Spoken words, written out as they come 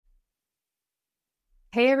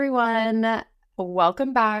Hey everyone,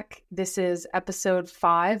 welcome back. This is episode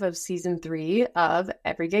 5 of season 3 of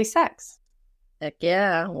Everyday Sex. Heck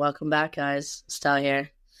yeah. Welcome back, guys. Stel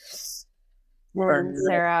here. And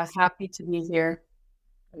Sarah, happy to be here.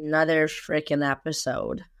 Another freaking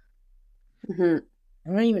episode. Mm-hmm. I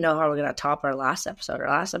don't even know how we're going to top our last episode. Our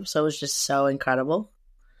last episode was just so incredible.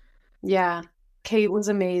 Yeah, Kate was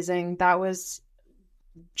amazing. That was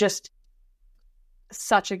just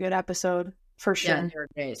such a good episode, for sure. Yeah, they were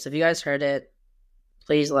great. So if you guys heard it,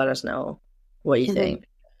 please let us know what you think.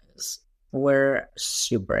 We're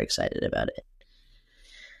super excited about it.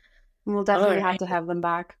 We'll definitely have to have them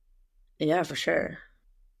back. Yeah, for sure.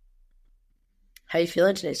 How you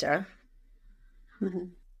feeling today, Sarah? Mm-hmm.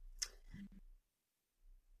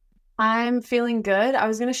 I'm feeling good. I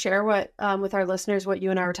was going to share what with our listeners what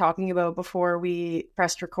you and I were talking about before we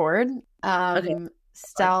pressed record. Okay.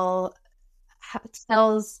 Stel's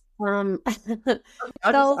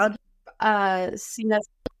CS.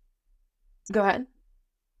 Go ahead.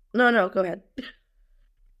 No, go ahead.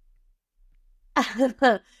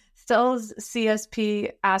 Stel's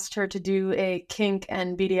CSP asked her to do a kink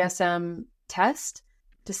and BDSM test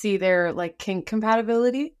to see their kink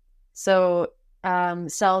compatibility. So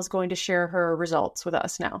Stel's going to share her results with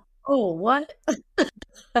us now. Oh, what?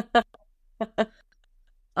 Go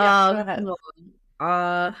ahead.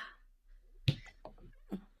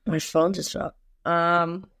 My phone just fell.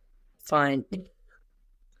 Fine.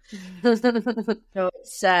 So it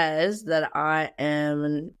says that I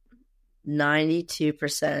am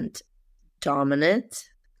 92% dominant.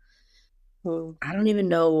 Ooh. I don't even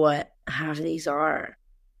know what half of these are.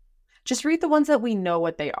 Just read the ones that we know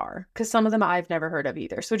what they are, because some of them I've never heard of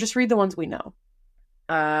either. So just read the ones we know.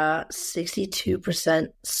 62%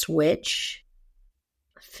 switch,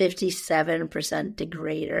 57%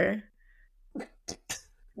 degrader,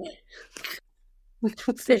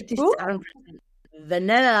 57%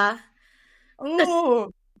 vanilla.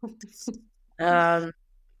 Oh.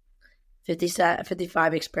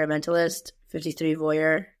 55 experimentalist, 53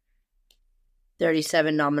 voyeur,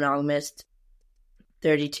 37 non-monogamist,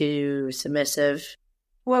 32 submissive.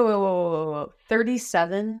 Whoa.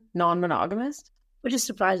 37 non-monogamist? Which is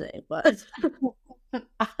surprising, but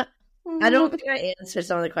I don't think I answered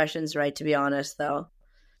some of the questions right, to be honest, though.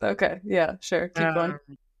 Okay, yeah, sure. Keep going.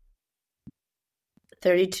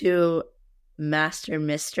 32 master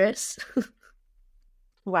mistress.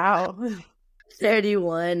 Wow.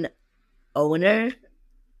 31 owner.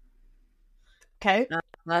 Okay.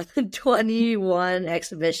 21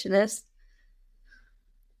 exhibitionist.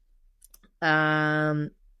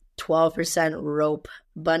 12% rope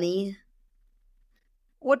bunny.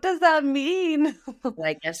 What does that mean?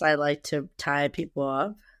 I guess I like to tie people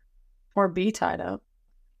up. Or be tied up.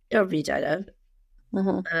 Or be tied up.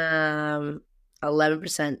 Mm-hmm.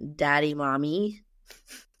 11% daddy mommy.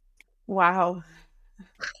 Wow.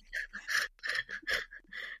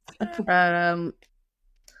 3%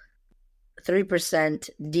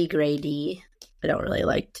 degradee. I don't really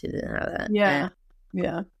like to have that.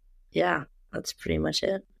 Yeah, that's pretty much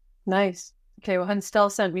it. Nice. Okay, well, Stel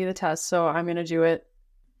sent me the test, so I'm going to do it,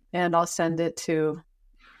 and I'll send it to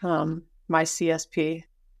my CSP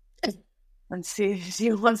and see if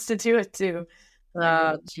he wants to do it too.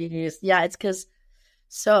 Oh, jeez. Yeah, it's because,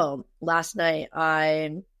 so last night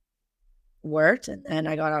I worked and then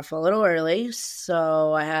I got off a little early,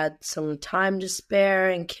 so I had some time to spare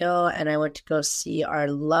and kill, and I went to go see our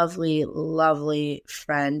lovely, lovely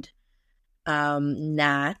friend,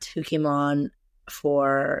 Nat, who came on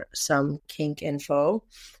for some kink info,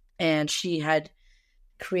 and she had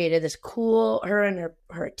created this cool, her and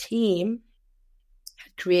her team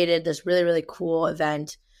had created this really, really cool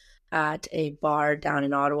event at a bar down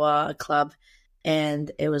in Ottawa, a club, and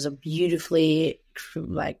it was a beautifully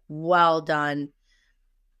well done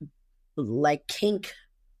kink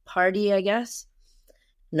party, I guess.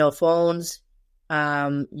 No phones.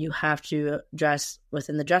 You have to dress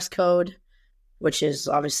within the dress code, which is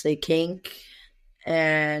obviously kink,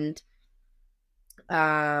 and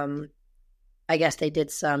I guess they did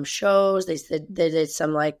some shows. They did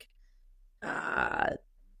some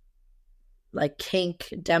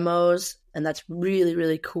kink demos, and that's really,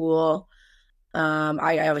 really cool.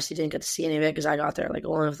 I obviously didn't get to see any of it because I got there only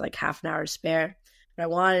with half an hour to spare. But I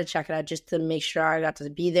wanted to check it out just to make sure I got to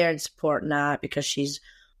be there and support Nat, because she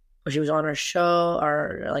was on our show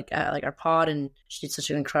or our pod, and she did such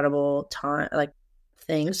an incredible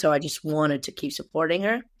thing. So I just wanted to keep supporting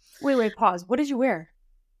her. Wait, pause. What did you wear?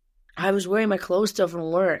 I was wearing my clothes still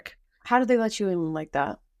from work. How did they let you in like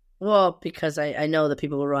that? Well, because I know the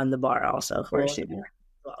people who run the bar also. Of course you do.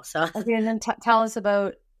 Well, so. Okay, and then tell us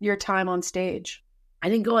about your time on stage. I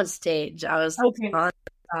didn't go on stage. I was Okay. on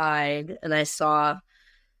the side, and I saw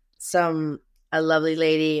a lovely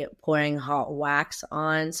lady pouring hot wax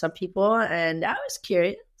on some people, and I was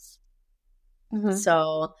curious. Mm-hmm.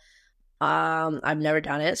 So, I've never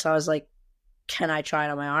done it. So I was like, can I try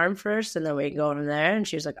it on my arm first? And then we can go from there. And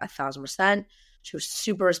she was like, 1,000%. She was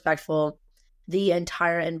super respectful. The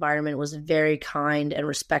entire environment was very kind and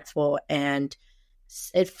respectful, and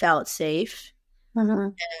it felt safe. Mm-hmm.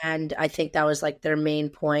 And I think that was like their main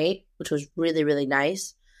point, which was really, really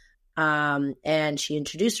nice. And she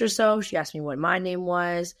introduced herself. She asked me what my name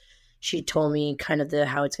was. She told me kind of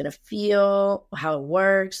how it's gonna feel, how it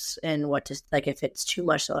works, and what to like if it's too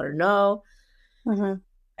much to let her know. Mm-hmm.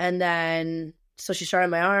 And then so she started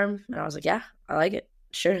my arm, and I was like, yeah, I like it.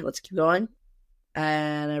 Sure, let's keep going.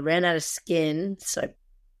 And I ran out of skin, so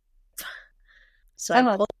I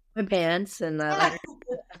pulled my pants and I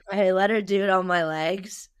let her do it on my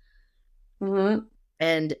legs. Mm-hmm.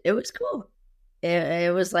 And it was cool.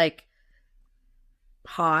 It was like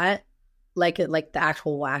hot, like the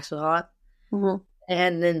actual wax was hot. Mm-hmm.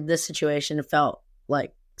 And in this situation, it felt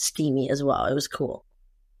like steamy as well. It was cool.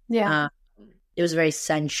 Yeah. It was very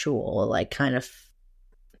sensual, like kind of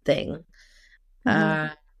thing.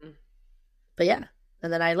 Mm-hmm. But yeah,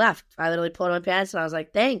 and then I left. I literally pulled on my pants and I was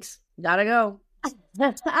like, "Thanks, gotta go."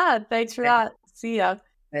 Thanks for that. See ya.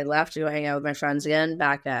 I left to go hang out with my friends again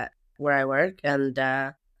back at where I work, and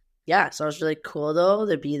yeah, so it was really cool though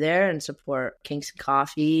to be there and support Kinks and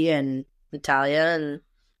Coffee and Natalia and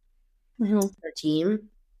her team.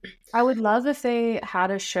 I would love if they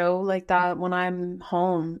had a show like that when I'm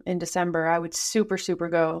home in December. I would super, super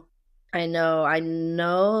go. I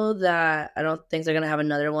know that I don't think they're gonna have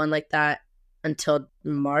another one like that until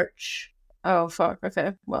March. Oh, fuck.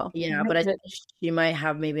 Okay. Well, Yeah, but I think she might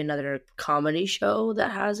have maybe another comedy show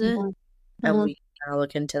that has it, and we can kind of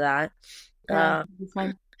look into that. Yeah,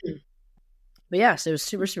 But yeah, so it was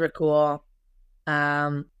super, super cool.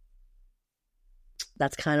 That's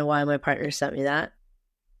kind of why my partner sent me that.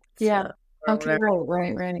 Yeah. So, okay.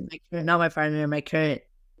 Right. Not my partner, my current.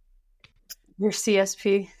 Your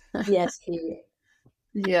CSP. Yes.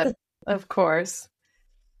 Yeah, of course.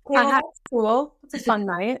 Yeah, that's cool. It's a fun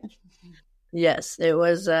night. Yes, it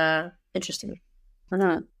was interesting,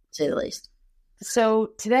 to say the least. So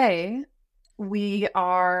today we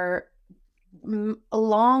are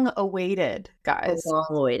long awaited, guys. Long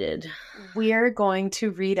awaited. We are going to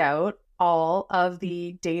read out all of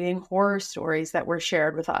the dating horror stories that were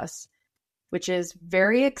shared with us, which is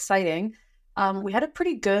very exciting. We had a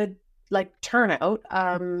pretty good turnout.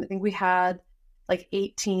 I think we had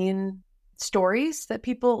 18 stories that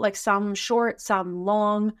people, some short, some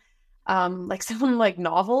long, some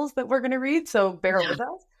novels that we're going to read. So bear with us.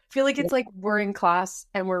 I feel like it's like we're in class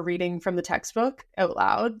and we're reading from the textbook out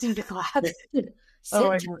loud to the class.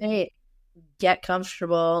 Get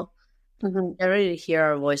comfortable. Get ready to hear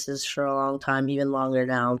our voices for a long time, even longer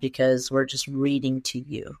now, because we're just reading to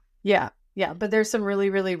you. Yeah. But there's some really,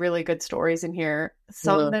 really, really good stories in here.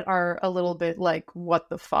 Some that are a little bit like, what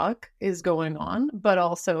the fuck is going on? But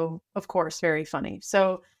also, of course, very funny.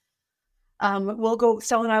 So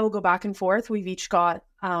Stel and I will go back and forth. We've each got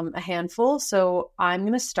a handful. So I'm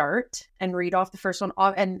going to start and read off the first one.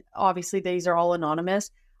 And obviously, these are all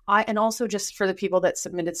anonymous. And also just for the people that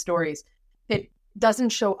submitted stories, it doesn't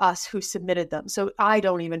show us who submitted them. So I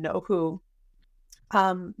don't even know who.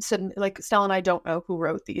 Stel and I don't know who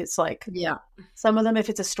wrote these. Some of them, if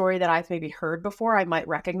it's a story that I've maybe heard before, I might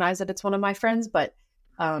recognize that it's one of my friends. But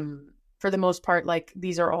for the most part,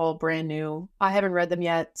 these are all brand new. I haven't read them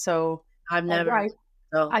yet, so I've never.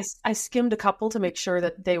 I skimmed a couple to make sure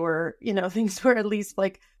that they were, things were at least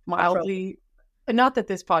mildly. Not that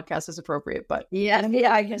this podcast is appropriate, but yeah,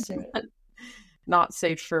 I guess not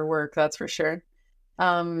safe for work. That's for sure.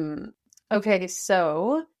 Okay,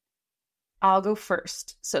 so I'll go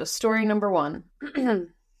first. So story number 1.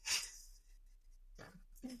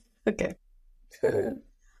 Okay.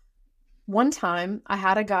 One time I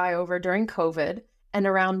had a guy over during COVID, and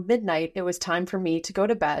around midnight it was time for me to go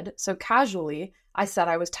to bed. So casually I said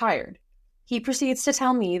I was tired. He proceeds to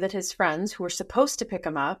tell me that his friends who were supposed to pick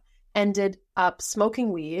him up ended up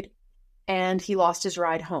smoking weed and he lost his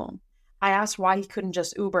ride home. I asked why he couldn't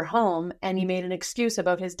just Uber home, and he made an excuse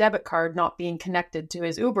about his debit card not being connected to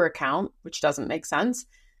his Uber account, which doesn't make sense.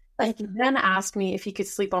 He then asked me if he could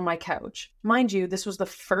sleep on my couch. Mind you, this was the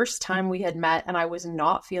first time we had met, and I was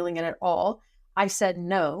not feeling it at all. I said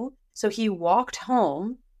no, so he walked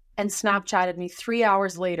home and Snapchatted me 3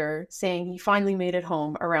 hours later saying he finally made it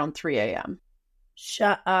home around 3 a.m.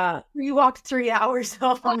 Shut up. You walked 3 hours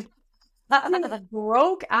home.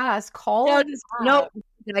 Broke ass call.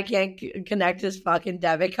 I can't connect his fucking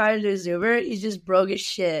debit card to his Uber. He's just broke as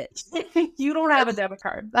shit. You don't have a debit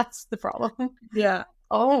card. That's the problem. Yeah.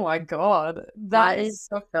 Oh my God. That is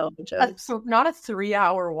so jokes. Not a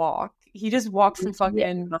 3-hour walk. He just walked from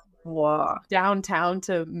fucking walk downtown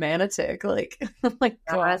to Manotick. Like, oh my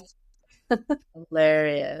God. That's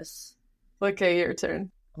hilarious. Okay, your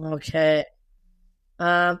turn. Okay.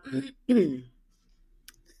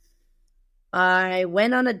 I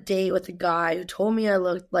went on a date with a guy who told me I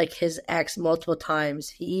looked like his ex multiple times.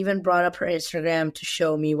 He even brought up her Instagram to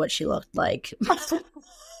show me what she looked like.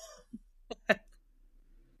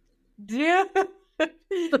 Dude,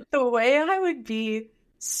 the way I would be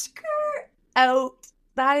skirt out.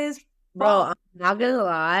 That is, bro, I'm not gonna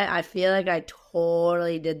lie. I feel like I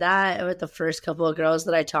totally did that with the first couple of girls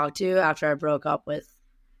that I talked to after I broke up with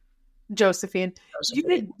Josephine.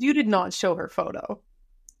 You did not show her photo.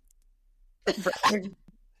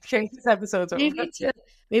 Okay, this episode's over.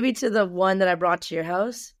 Maybe to the one that I brought to your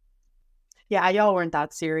house. Yeah, y'all weren't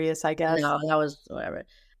that serious, I guess. No, that was whatever.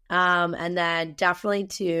 And then definitely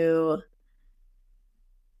to,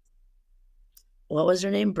 what was her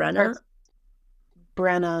name? Brenna?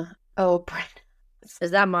 Brenna. Oh, Brenna.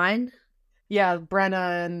 Is that mine? Yeah,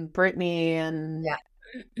 Brenna and Brittany and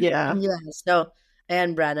yeah. So,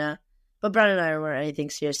 and Brenna, but Brenna and I weren't anything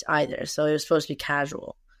serious either. So it was supposed to be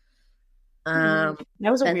casual. That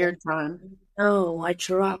was a weird time. Oh, I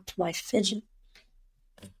dropped my fidget.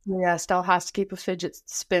 Yeah, Stel has to keep a fidget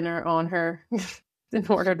spinner on her in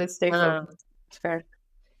order to stay focused. Fair.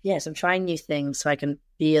 Yes, I'm trying new things so I can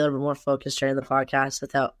be a little bit more focused during the podcast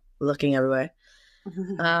without looking everywhere.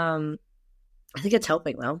 I think it's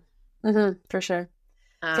helping though. For sure.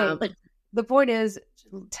 Okay, the point is,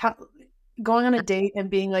 going on a date and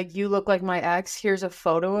being like, "You look like my ex. Here's a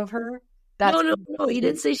photo of her." No. He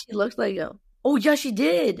didn't say she looked like him. Oh yeah, she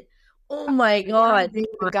did. Oh my God. The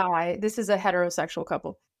guy. This is a heterosexual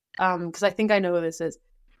couple. Because I think I know who this is.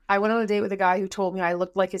 I went on a date with a guy who told me I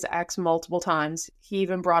looked like his ex multiple times. He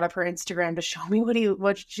even brought up her Instagram to show me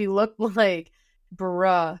what she looked like.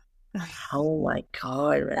 Bruh. Oh my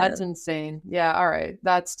God, man. That's insane. Yeah, all right.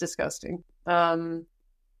 That's disgusting. Okay,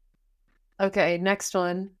 next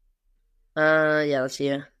one. Yeah, let's see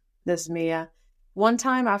you. This is me, yeah. One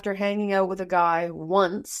time after hanging out with a guy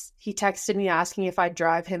once, he texted me asking if I'd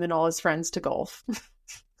drive him and all his friends to golf.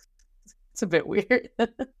 It's a bit weird.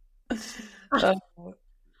 That's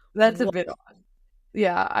a bit odd.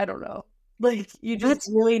 Yeah, I don't know. Like, you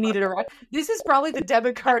just really needed a ride. This is probably the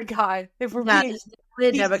debit card guy. If we're being,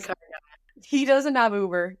 the debit card guy. He doesn't have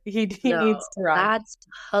Uber. He needs to ride. That's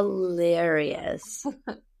hilarious.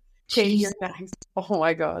 Katie, you're next. Oh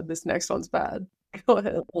my God, this next one's bad. Go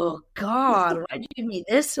ahead. Oh God, why'd you give me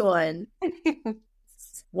this one?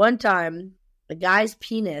 One time, a guy's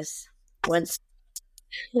penis went.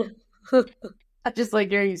 I just like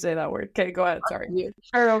hearing you say that word. Okay, go ahead. Sorry.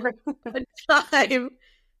 Start over. One time,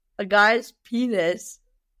 a guy's penis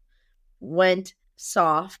went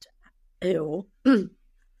soft. Ew.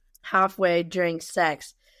 Halfway during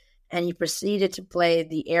sex, and he proceeded to play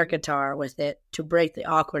the air guitar with it to break the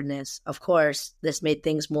awkwardness. Of course, this made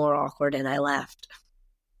things more awkward, and I left.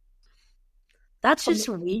 That's just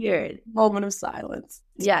weird. Moment of silence.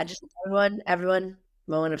 Yeah, just everyone,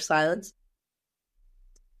 moment of silence.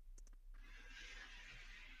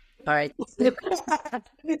 All right.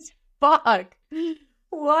 Fuck.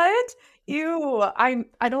 What? Ew. I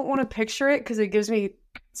don't want to picture it because it gives me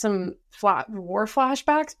some war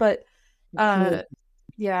flashbacks, but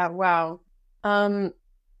yeah, wow.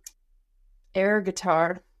 Air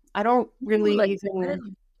guitar. I don't really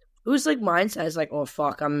even. Who's like mindset is like, oh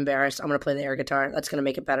fuck, I'm embarrassed. I'm gonna play the air guitar. That's gonna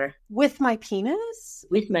make it better. With my penis?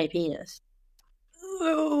 With my penis.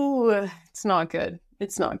 Ooh, it's not good.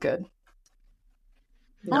 It's not good.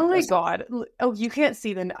 No, oh my God. Oh, you can't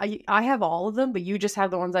see them. I have all of them, but you just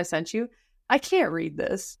have the ones I sent you. I can't read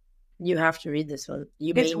this. You have to read this one.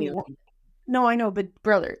 You made me. No, I know, but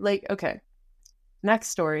brother, like, okay. Next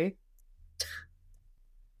story.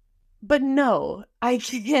 But no, I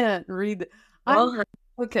can't read.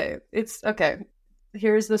 Okay, it's okay.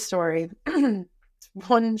 Here's the story.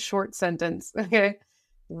 One short sentence. Okay.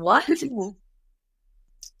 What?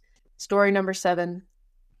 Story number 7.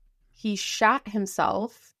 He shat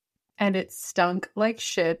himself and it stunk like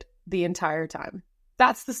shit the entire time.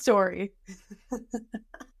 That's the story.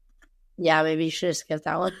 Yeah, maybe you should have skipped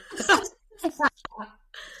that one.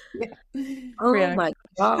 Yeah. Oh my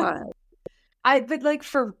God.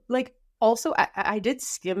 Also, I did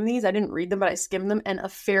skim these. I didn't read them, but I skimmed them, and a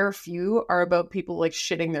fair few are about people like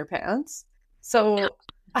shitting their pants. So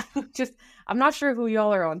I'm not sure who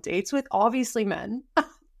y'all are on dates with. Obviously, men.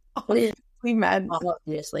 We met.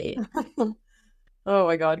 Obviously. Oh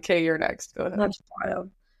my God. Okay, you're next. Go ahead. That's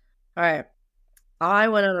wild. All right. I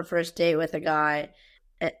went on a first date with a guy.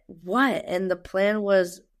 What? And the plan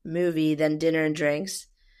was movie, then dinner and drinks.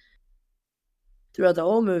 Throughout the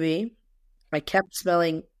whole movie, I kept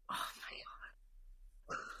smelling. Oh my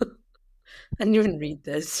God. I didn't even read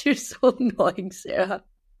this. You're so annoying, Sarah.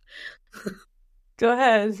 Go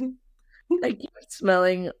ahead. I kept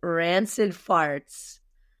smelling rancid farts.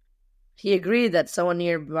 He agreed that someone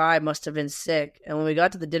nearby must have been sick, and when we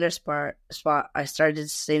got to the dinner spot, I started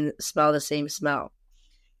to smell the same smell.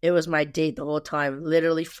 It was my date the whole time,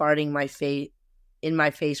 literally farting in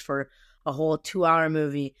my face for a whole 2-hour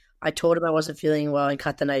movie. I told him I wasn't feeling well and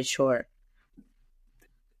cut the night short.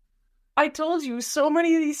 I told you so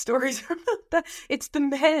many of these stories are about that. It's the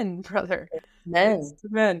men, brother. It's the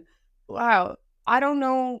men. Wow. I don't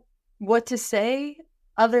know what to say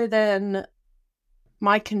other than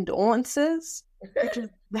my condolences, because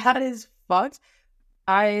that is fucked.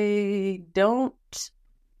 I don't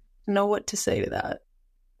know what to say to that.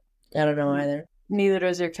 I don't know either. Neither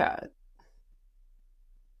does your cat.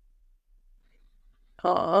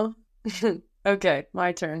 Aw. Okay,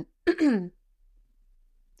 my turn. This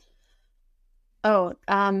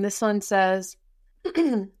one says,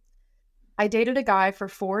 I dated a guy for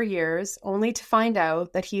 4 years, only to find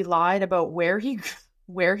out that he lied about where he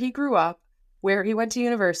grew up, where he went to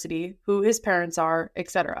university, who his parents are,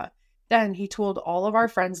 etc. Then he told all of our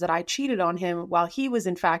friends that I cheated on him while he was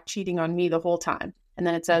in fact cheating on me the whole time. And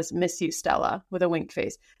then it says, miss you, Stella, with a wink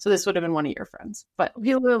face. So this would have been one of your friends. But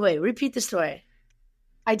wait. Repeat the story.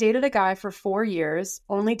 I dated a guy for 4 years,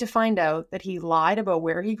 only to find out that he lied about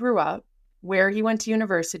where he grew up, where he went to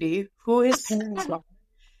university, who his parents were,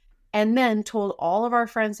 and then told all of our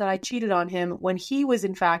friends that I cheated on him when he was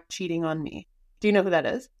in fact cheating on me. Do you know who that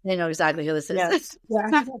is? I know exactly who this is. Yes.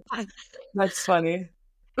 Yeah. That's funny.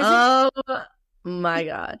 Oh my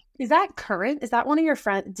God. Is that current? Is that one of your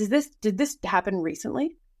friends? Did this happen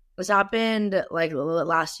recently? This happened like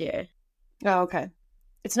last year. Oh, okay.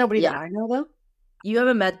 It's nobody that I know though. You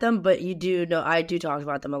haven't met them, but you do know. I do talk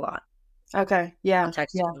about them a lot. Okay. Yeah. I'll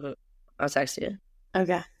text you. I'll text you.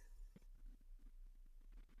 Okay.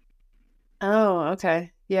 Oh,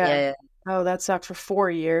 okay. Yeah. Oh, that sucked for 4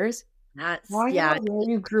 years. That's where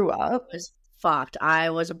you grew up. It was fucked. I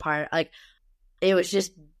was a part. Like, it was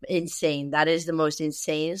just insane. That is the most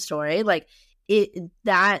insane story. Like,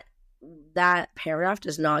 that paragraph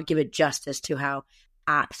does not give it justice to how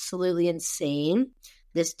absolutely insane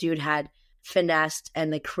this dude had finessed and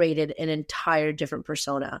like created an entire different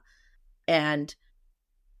persona. And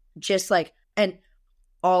just like, and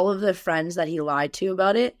all of the friends that he lied to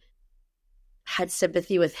about it had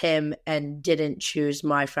sympathy with him and didn't choose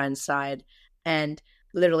my friend's side and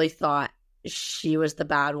literally thought she was the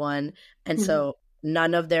bad one. And so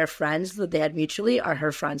none of their friends that they had mutually are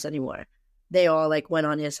her friends anymore. They all like went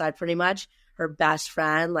on his side pretty much. Her best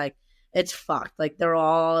friend, like, it's fucked. Like, they're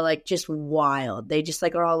all like just wild. They just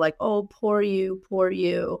like are all like, oh, poor you.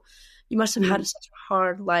 You must have had such a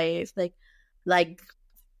hard life. Like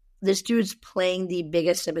this dude's playing the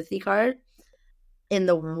biggest sympathy card in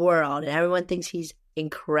the world, and everyone thinks he's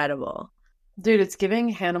incredible. Dude, it's giving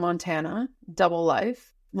Hannah Montana double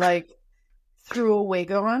life. Like, threw a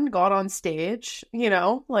wig on, got on stage,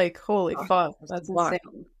 like, holy fuck. That's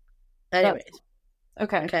insane. Anyways.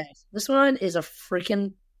 Okay. This one is a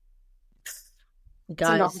freaking...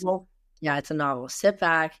 Guys. It's a novel. Yeah, it's a novel. Sit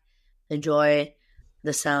back, enjoy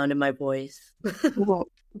the sound of my voice. All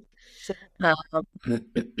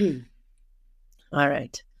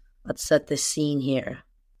right. Let's set this scene here.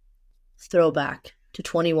 Throwback to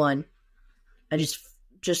 21. I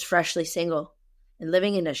just freshly single and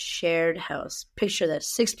living in a shared house. Picture this,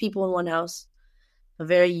 6 people in one house. A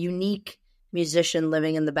very unique musician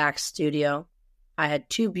living in the back studio. I had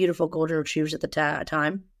 2 beautiful golden retrievers at the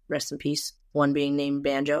time. Rest in peace. One being named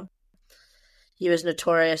Banjo. He was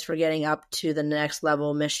notorious for getting up to the next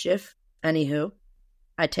level of mischief. Anywho,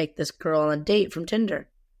 I take this girl on a date from Tinder.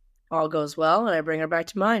 All goes well, and I bring her back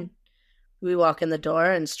to mine. We walk in the door,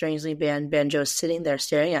 and strangely, Banjo is sitting there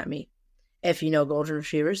staring at me. If you know golden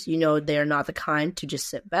retrievers, you know they are not the kind to just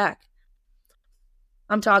sit back.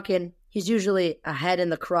 I'm talking, he's usually a head in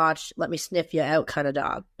the crotch, let me sniff you out kind of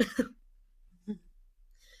dog.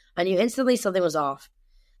 I knew instantly something was off.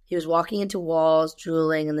 He was walking into walls,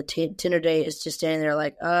 drooling, and the Tinder date is just standing there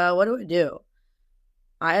like, what do I do?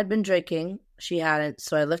 I had been drinking. She hadn't,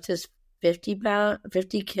 so I left his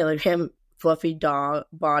 50-kilogram fluffy dog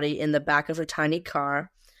body in the back of her tiny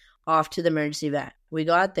car off to the emergency vet. We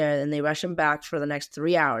got there, and they rushed him back for the next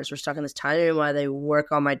 3 hours. We're stuck in this tiny room while they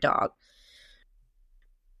work on my dog.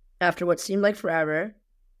 After what seemed like forever,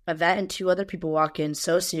 a vet and 2 other people walk in,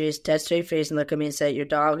 so serious, dead straight face, and look at me and say, "Your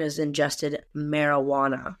dog has ingested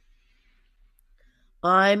marijuana."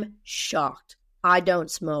 I'm shocked. I don't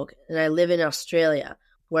smoke, and I live in Australia,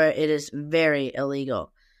 where it is very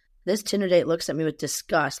illegal. This Tinder date looks at me with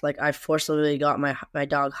disgust, like I forcibly got my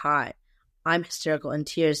dog high. I'm hysterical in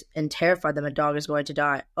tears and terrified that my dog is going to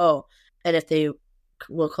die. Oh, and if they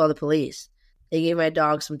will call the police. They gave my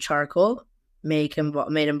dog some charcoal, made him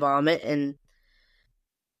vomit, and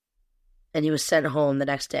he was sent home the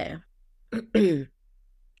next day.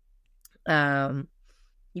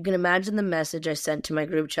 You can imagine the message I sent to my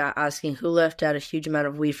group chat asking who left out a huge amount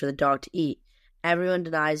of weed for the dog to eat. Everyone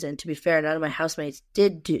denies it, and to be fair, none of my housemates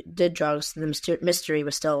did drugs, so the mystery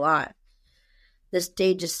was still alive. This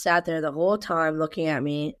date just sat there the whole time looking at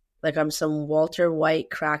me like I'm some Walter White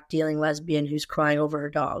crack-dealing lesbian who's crying over her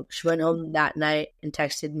dog. She went home that night and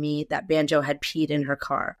texted me that Banjo had peed in her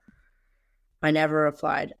car. I never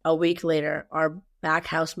replied. A week later, our back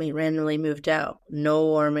housemate randomly moved out. No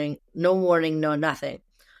warning, no nothing.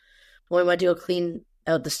 When we went to go clean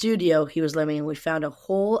out the studio he was living in, we found a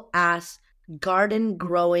whole ass garden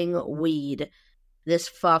growing weed. This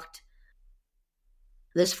fucker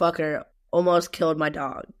almost killed my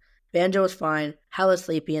dog. Banjo was fine, hella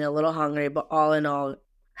sleepy and a little hungry, but all in all,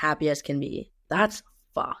 happy as can be. That's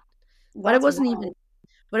fucked. But it wasn't even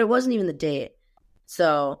the date.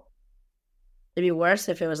 So it'd be worse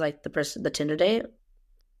if it was like the Tinder date.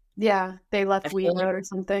 Yeah, they left weed out or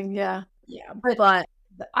something. Yeah. Yeah, but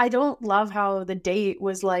I don't love how the date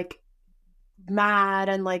was like mad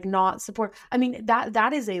and like not support. I mean,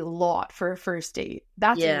 that is a lot for a first date.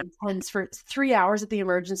 That's intense for 3 hours at the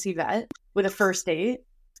emergency vet with a first date.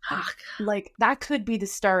 Like that could be the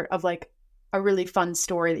start of like a really fun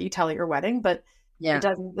story that you tell at your wedding, but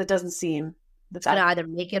it doesn't seem that's gonna either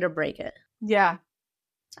make it or break it. Yeah,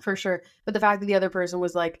 for sure. But the fact that the other person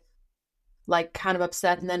was like kind of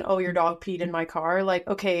upset and then, oh, your dog peed in my car. Like,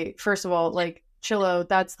 okay, first of all, like chill out.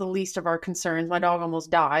 That's the least of our concerns. My dog almost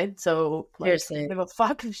died. So like, give a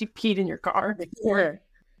fuck if she peed in your car. Sure.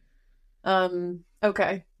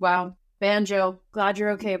 Okay. Wow. Banjo, glad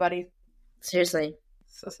you're okay, buddy. Seriously.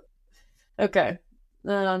 Okay.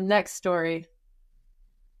 Next story.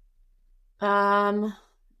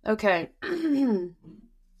 Okay.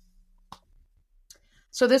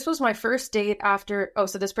 So this was my first date after,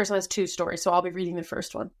 so this person has 2 stories, so I'll be reading the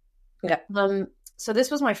first one. Okay. So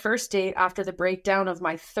this was my first date after the breakdown of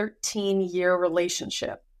my 13-year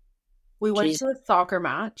relationship. We went to a soccer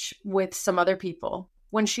match with some other people.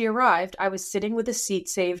 When she arrived, I was sitting with a seat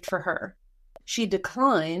saved for her. She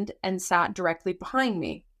declined and sat directly behind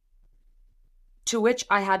me, to which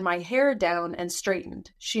I had my hair down and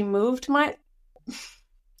straightened. She moved my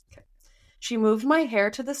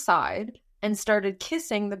hair to the side and started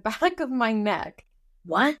kissing the back of my neck.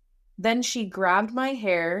 What? Then she grabbed my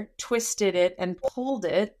hair, twisted it, and pulled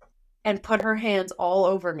it, and put her hands all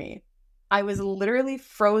over me. I was literally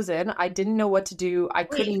frozen. I didn't know what to do. I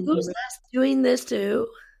couldn't. Who's doing this to?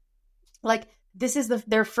 Like, this is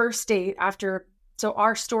their first date after. So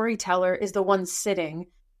our storyteller is the one sitting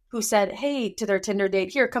who said, hey, to their Tinder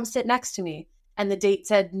date, here, come sit next to me. And the date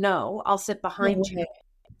said, no, I'll sit behind you.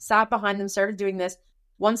 Sat behind them, started doing this.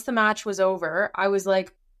 Once the match was over, I was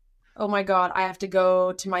like, oh my God, I have to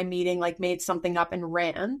go to my meeting, like made something up and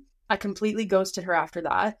ran. I completely ghosted her after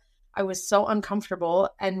that. I was so uncomfortable,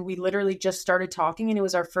 and we literally just started talking, and it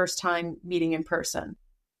was our first time meeting in person.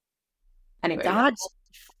 Anyway. That's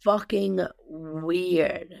fucking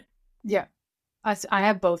weird. Yeah. I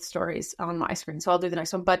have both stories on my screen, so I'll do the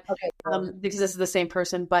next one. But because this is the same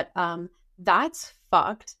person, but that's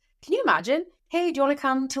fucked. Can you imagine? Hey, do you want to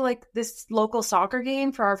come to like this local soccer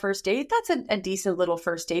game for our first date? That's a decent little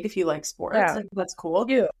first date if you like sports. Yeah. Like, that's cool.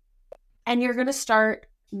 Yeah. And you're going to start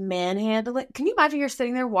manhandling. Can you imagine you're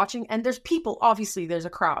sitting there watching and there's people, obviously there's a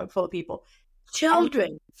crowd full of people.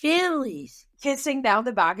 Children, families. Kissing down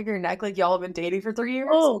the back of your neck like y'all have been dating for 3 years.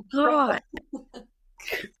 Oh, God.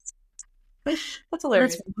 That's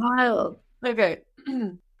hilarious. That's wild. Okay.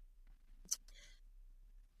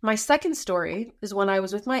 My second story is when I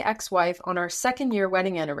was with my ex-wife on our 2nd-year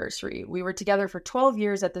wedding anniversary. We were together for 12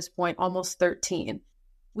 years at this point, almost 13.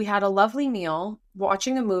 We had a lovely meal,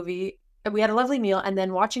 watching a movie. We had a lovely meal, and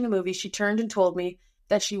then watching a movie, she turned and told me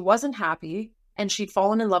that she wasn't happy and she'd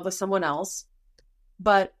fallen in love with someone else,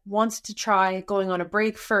 but wants to try going on a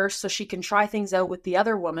break first so she can try things out with the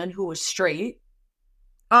other woman who was straight,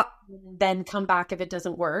 then come back if it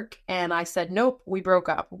doesn't work. And I said, nope, we broke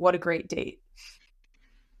up. What a great date.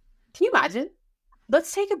 Can you imagine?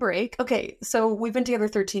 Let's take a break. Okay, so we've been together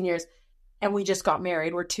 13 years. and we just got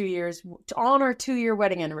married. We're 2 years on our 2-year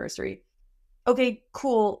wedding anniversary. Okay,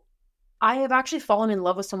 cool. I have actually fallen in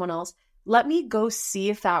love with someone else. Let me go see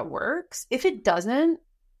if that works. If it doesn't,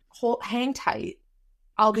 hang tight.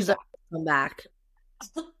 I'll be back. Come back.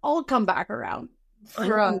 I'll come back around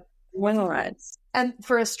and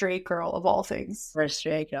for a straight girl of all things. For a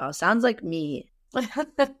straight girl. Sounds like me.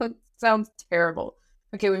 Sounds terrible.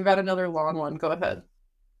 Okay, we've got another long one. Go ahead.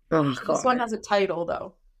 Oh, this one has a title,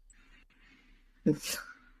 though.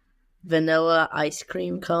 Vanilla ice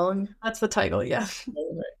cream cone. That's the title, yeah.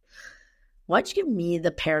 Why'd you give me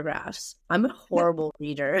the paragraphs? I'm a horrible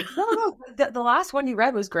reader. The last one you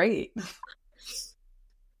read was great.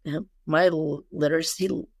 Yeah, my literacy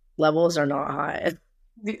levels are not high.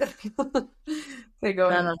 Okay, go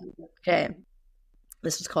ahead. Okay.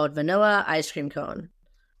 This is called Vanilla Ice Cream Cone.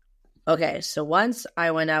 Okay, so once I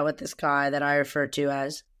went out with this guy that I refer to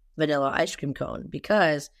as Vanilla Ice Cream Cone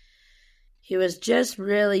because he was just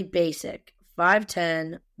really basic.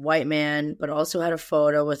 5'10", white man, but also had a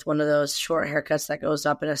photo with one of those short haircuts that goes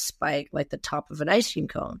up in a spike like the top of an ice cream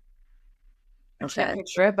cone. Okay. I can't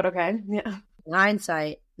picture it, but okay. Yeah. In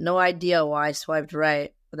hindsight, no idea why I swiped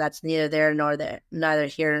right, but that's neither there nor there, neither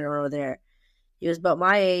here nor there. He was about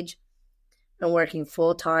my age and working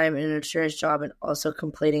full-time in an insurance job and also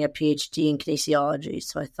completing a PhD in kinesiology,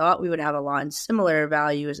 so I thought we would have a lot in similar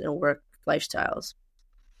values and work lifestyles.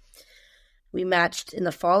 We matched in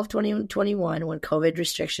the fall of 2021 when COVID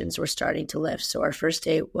restrictions were starting to lift, so our first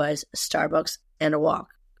date was Starbucks and a walk.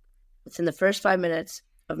 Within the first 5 minutes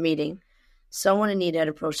of meeting, someone in need had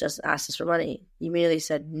approached us and asked us for money. He immediately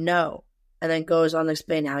said no, and then goes on to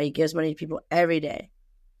explain how he gives money to people every day.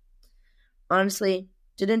 Honestly,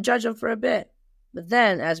 didn't judge him for a bit. But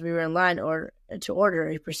then, as we were in line to order,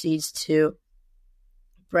 he proceeds to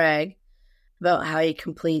brag about how he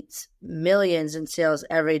completes millions in sales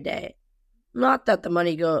every day. Not that the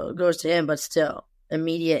money goes to him, but still,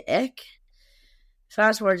 immediate ick.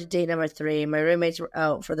 Fast forward to date number 3. My roommates were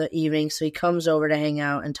out for the evening, so he comes over to hang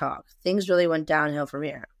out and talk. Things really went downhill from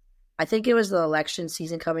here. I think it was the election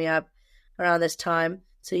season coming up around this time,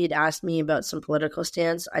 so he'd asked me about some political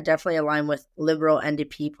stance. I definitely align with liberal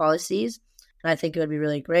NDP policies, and I think it would be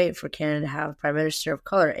really great for Canada to have a Prime Minister of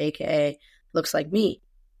color, aka looks like me.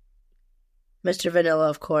 Mr. Vanilla,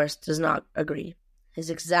 of course, does not agree. His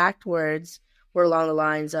exact words were along the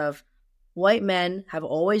lines of, white men have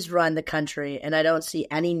always run the country, and I don't see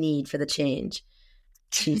any need for the change.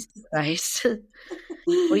 Jesus Christ.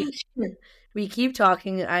 We keep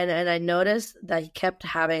talking, and I noticed that he kept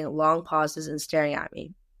having long pauses and staring at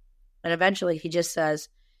me. And eventually he just says,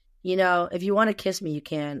 you know, if you want to kiss me, you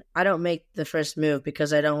can. I don't make the first move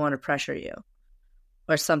because I don't want to pressure you.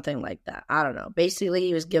 Or something like that. I don't know. Basically,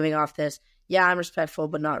 he was giving off this, yeah, I'm respectful,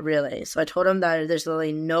 but not really. So I told him that there's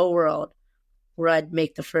literally no world where I'd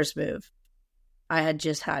make the first move. I had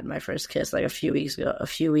just had my first kiss like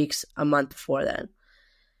a month before then.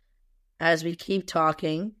 As we keep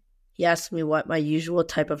talking, he asks me what my usual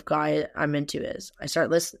type of guy I'm into is. I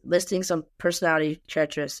start listing some personality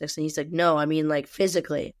characteristics, and he's like, no, I mean like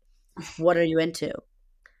physically. What are you into?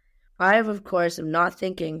 I, of course, am not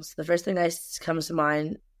thinking, so the first thing that comes to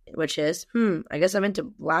mind, which is, I guess I'm into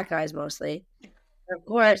black guys mostly. And of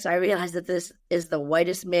course, I realize that this is the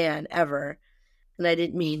whitest man ever, and I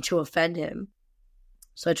didn't mean to offend him.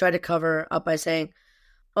 So I tried to cover up by saying,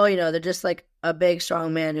 oh, you know, they're just like a big,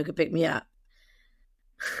 strong man who could pick me up.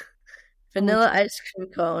 Vanilla ice cream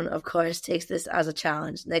cone, of course, takes this as a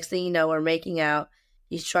challenge. Next thing you know, we're making out.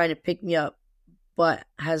 He's trying to pick me up, but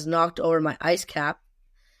has knocked over my ice cap,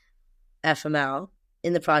 FML,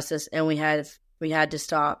 in the process, and we had to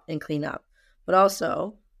stop and clean up. But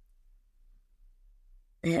also,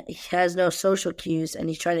 he has no social cues, and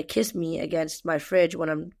he's trying to kiss me against my fridge when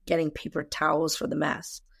I'm getting paper towels for the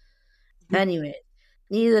mess. Anyway,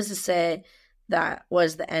 needless to say, that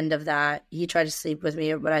was the end of that. He tried to sleep with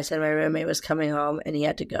me, but I said my roommate was coming home, and he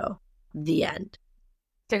had to go. The end.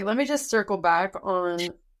 Okay, let me just circle back on,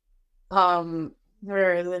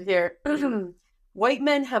 where I live here. White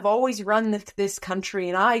men have always run this country,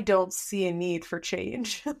 and I don't see a need for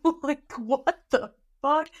change. Like, what the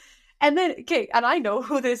fuck? And then, okay, and I know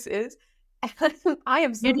who this is. And I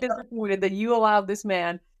am so disappointed that you allowed this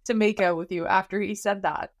man to make out with you after he said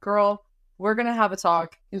that. Girl, we're going to have a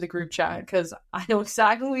talk in the group chat, because I know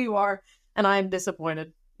exactly who you are, and I am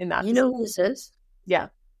disappointed in that. You know who this is? Yeah.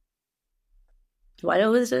 Do I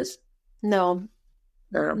know who this is? No.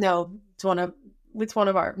 It's one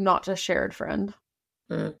of our not just shared friend.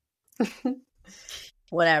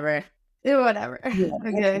 Whatever. Yeah,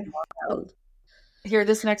 okay. Here,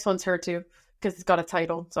 this next one's her too, because it's got a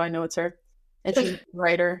title, so I know it's her. And she's a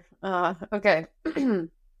writer. Okay.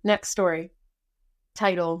 Next story.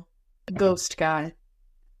 Title: Ghost Guy.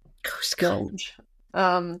 Ghost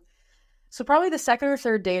Guy. So probably the second or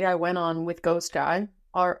third date I went on with Ghost Guy,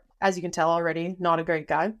 or as you can tell already, not a great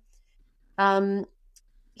guy.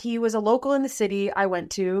 He was a local in the city I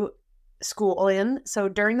went to school in. So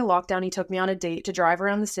during the lockdown, he took me on a date to drive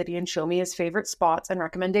around the city and show me his favorite spots and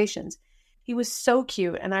recommendations. He was so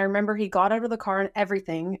cute, and I remember he got out of the car and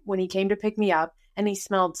everything when he came to pick me up, and he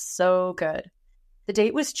smelled so good. The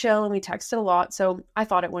date was chill and we texted a lot, so I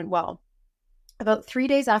thought it went well. About 3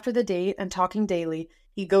 days after the date and talking daily,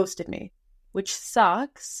 he ghosted me, which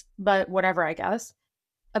sucks, but whatever, I guess.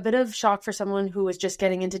 A bit of shock for someone who was just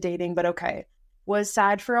getting into dating, but okay. Was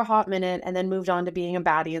sad for a hot minute and then moved on to being a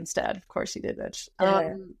baddie instead. Of course he did, bitch.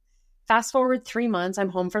 Yeah. Fast forward 3 months, I'm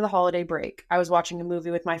home for the holiday break. I was watching a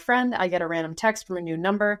movie with my friend. I get a random text from a new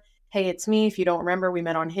number. Hey, it's me. If you don't remember, we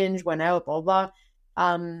met on Hinge, went out, blah, blah.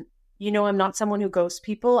 I'm not someone who ghosts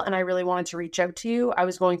people, and I really wanted to reach out to you. I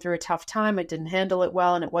was going through a tough time. I didn't handle it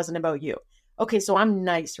well, and it wasn't about you. Okay, so I'm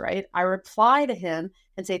nice, right? I reply to him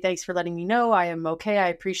and say, thanks for letting me know. I am okay. I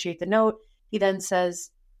appreciate the note. He then says,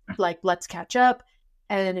 let's catch up.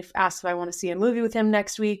 And asks if I want to see a movie with him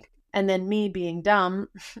next week. And then me being dumb,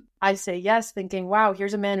 I say yes, thinking, wow,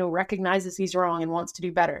 here's a man who recognizes he's wrong and wants to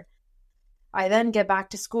do better. I then get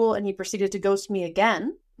back to school and he proceeded to ghost me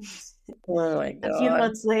again. Oh my God. A few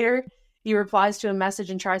months later, he replies to a message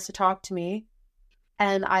and tries to talk to me.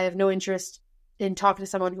 And I have no interest in talking to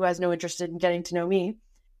someone who has no interest in getting to know me.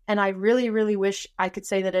 And I really, really wish I could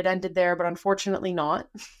say that it ended there, but unfortunately not.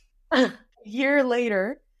 A year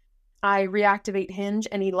later, I reactivate Hinge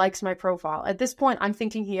and he likes my profile. At this point, I'm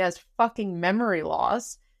thinking he has fucking memory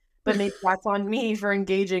loss, but maybe that's on me for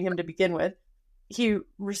engaging him to begin with. He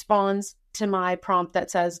responds to my prompt that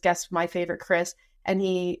says, guess my favorite Chris. And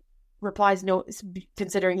he replies, no,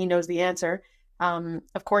 considering he knows the answer.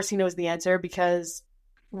 Of course he knows the answer because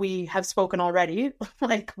we have spoken already.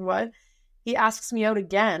 Like, what? He asks me out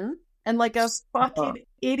again. And like a fucking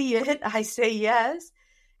idiot, I say yes.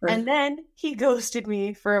 And then he ghosted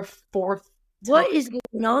me for a fourth time. What is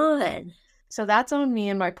going on? So that's on me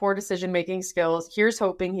and my poor decision-making skills. Here's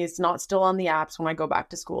hoping he's not still on the apps when I go back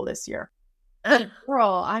to school this year. Girl,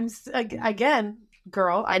 girl.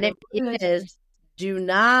 And if it is, do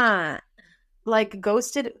not. Like,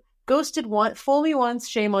 ghosted one. Fool me once,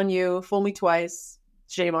 shame on you. Fool me twice,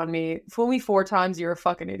 shame on me. Fool me 4 times, you're a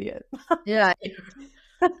fucking idiot. Yeah.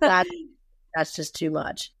 That's just too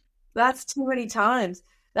much. That's too many times.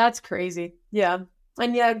 That's crazy. Yeah.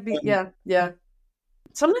 And yeah.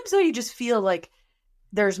 Sometimes though you just feel like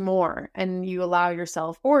there's more and you allow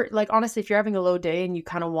yourself, or like honestly, if you're having a low day and you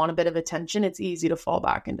kind of want a bit of attention, it's easy to fall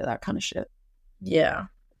back into that kind of shit. Yeah.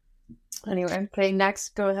 Anyway, okay,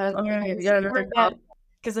 next, go ahead. Okay, you got another call?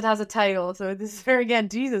 Because it has a title. So this is very, again,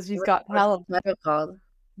 Jesus, she's got hell. Called?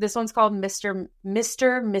 This one's called Mr.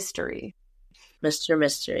 Mystery. Mr.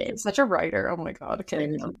 Mystery. I'm such a writer. Oh my God.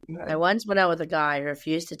 Okay. I once went out with a guy who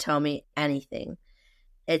refused to tell me anything.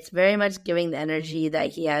 It's very much giving the energy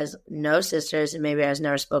that he has no sisters and maybe has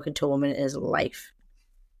never spoken to a woman in his life.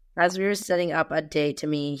 As we were setting up a date to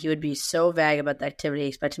me, he would be so vague about the activity,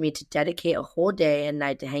 expecting me to dedicate a whole day and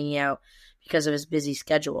night to hanging out because of his busy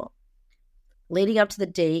schedule. Leading up to the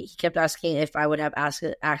date, he kept asking if I would have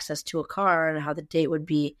access to a car and how the date would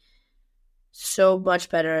be so much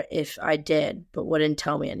better if I did, but wouldn't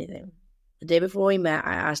tell me anything. The day before we met,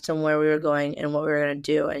 I asked him where we were going and what we were going to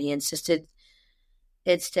do, and he insisted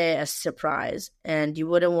it'd stay a surprise, and you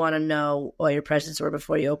wouldn't want to know what your presents were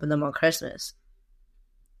before you opened them on Christmas.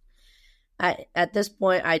 At this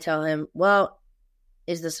point, I tell him, well,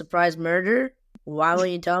 is the surprise murder? Why won't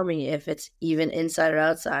you tell me if it's even inside or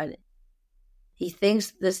outside? He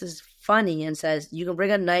thinks this is funny and says, you can bring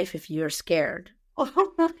a knife if you're scared.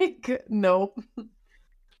 Oh my God, no.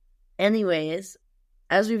 Anyways,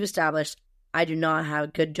 as we've established, I do not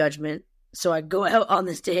have good judgment, so I go out on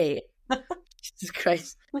this date. Jesus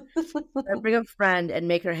Christ. I bring a friend and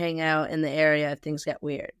make her hang out in the area if things get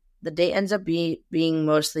weird. The date ends up being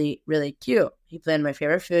mostly really cute. He planned my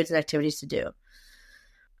favorite foods and activities to do.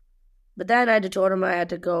 But then I told him I had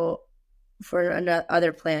to go for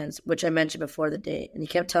other plans, which I mentioned before the date. And he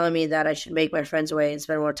kept telling me that I should make my friends away and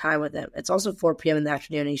spend more time with them. It's also 4 p.m. in the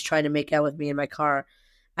afternoon, and he's trying to make out with me in my car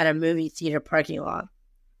at a movie theater parking lot.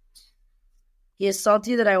 He is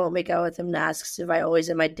salty that I won't make out with him and asks if I always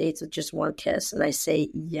end my dates with just one kiss. And I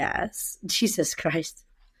say yes. Jesus Christ.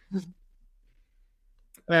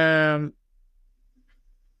 Where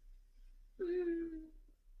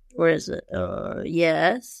is it?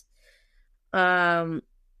 Yes. I'm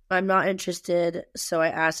not interested, so I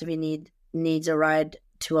asked if he need needs a ride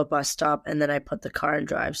to a bus stop, and then I put the car in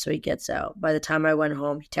drive so he gets out. By the time I went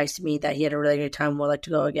home, he texted me that he had a really good time, would like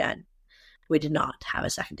to go again. We did not have a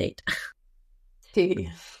second date.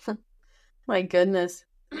 My goodness.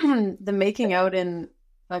 The making out in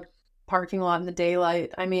a parking lot in the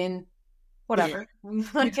daylight. I mean, whatever.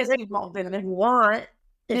 I guess we've all been there. Want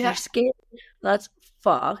if you're scared, that's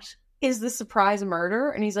fucked. Is the surprise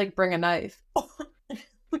murder? And he's like, bring a knife.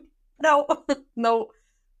 No.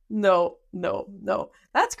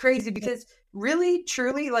 That's crazy because really,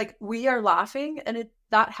 truly, like, we are laughing and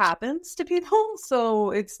that happens to people,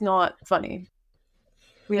 so it's not funny.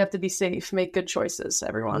 We have to be safe, make good choices,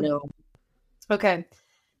 everyone. No. Okay.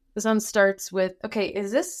 This one starts with, okay,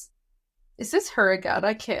 is this her again?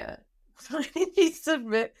 I can't. Why did he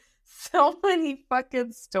submit so many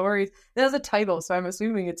fucking stories? It has a title, so I'm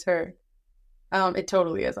assuming it's her. It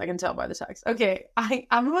totally is. I can tell by the text. Okay,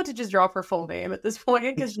 I'm about to just drop her full name at this point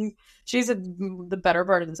because she's the better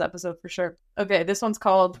part of this episode for sure. Okay, this one's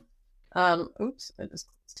called, oops, I just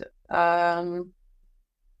closed it.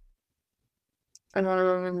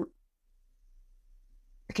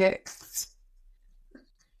 Okay.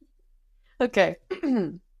 Okay.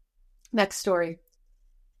 Next story.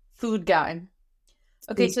 Food guy.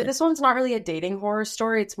 Okay, so this one's not really a dating horror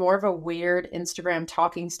story. It's more of a weird Instagram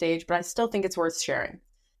talking stage, but I still think it's worth sharing.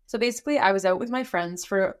 So basically, I was out with my friends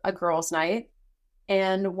for a girls' night,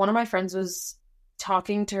 and one of my friends was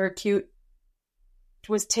taking her cute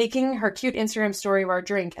Instagram story of our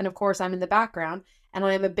drink, and of course, I'm in the background, and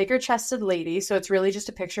I am a bigger chested lady, so it's really just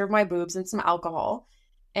a picture of my boobs and some alcohol,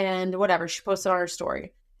 and whatever, she posted on her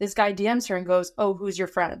story. This guy DMs her and goes, "Oh, who's your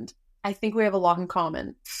friend? I think we have a lot in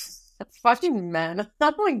common." Fucking men.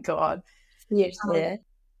 Oh my god. Yes.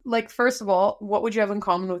 Like, first of all, what would you have in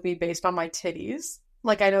common with me based on my titties?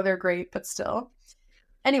 Like, I know they're great, but still.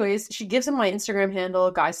 Anyways, she gives him my Instagram handle.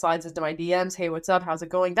 Guy slides into my DMs. Hey, what's up? How's it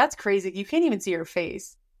going? That's crazy. You can't even see her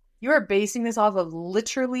face. You are basing this off of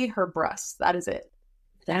literally her breasts. That is it.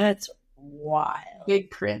 That's wild. Big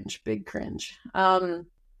cringe.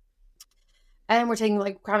 And we're taking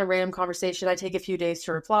like kind of random conversation. I take a few days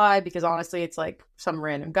to reply because honestly, it's like some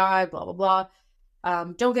random guy, blah, blah, blah.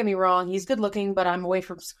 Don't get me wrong. He's good looking, but I'm away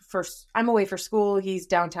for school. He's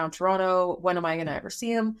downtown Toronto. When am I going to ever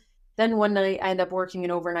see him? Then one night I end up working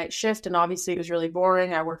an overnight shift, and obviously it was really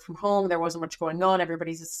boring. I work from home. There wasn't much going on.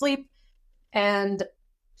 Everybody's asleep. And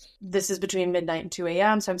this is between midnight and 2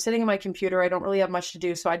 a.m. So I'm sitting at my computer. I don't really have much to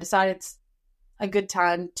do. So I decided it's a good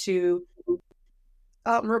time to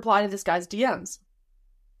reply to this guy's DMs.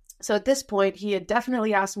 So at this point, he had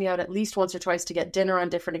definitely asked me out at least once or twice to get dinner on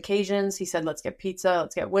different occasions. He said, let's get pizza,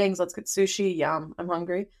 let's get wings, let's get sushi. Yum, I'm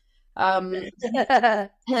hungry. And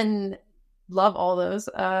love all those.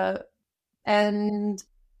 And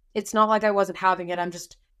it's not like I wasn't having it. I'm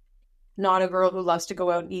just not a girl who loves to go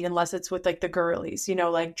out and eat unless it's with like the girlies, you know,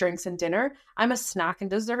 like drinks and dinner. I'm a snack and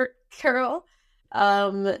dessert girl.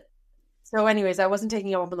 So anyways, I wasn't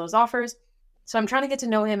taking up on those offers. So I'm trying to get to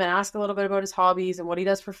know him and ask a little bit about his hobbies and what he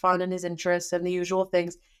does for fun and his interests and the usual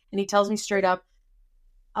things. And he tells me straight up,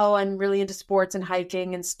 oh, I'm really into sports and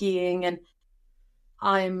hiking and skiing. And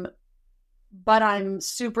I'm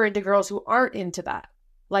super into girls who aren't into that.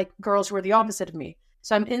 Like girls who are the opposite of me.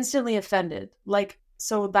 So I'm instantly offended. Like,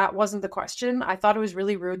 so that wasn't the question. I thought it was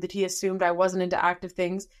really rude that he assumed I wasn't into active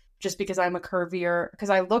things just because I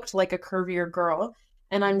looked like a curvier girl.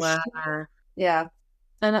 And I'm wow. Yeah.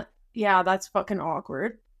 And yeah, that's fucking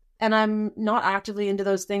awkward. And I'm not actively into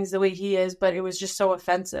those things the way he is, but it was just so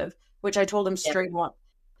offensive, which I told him straight up.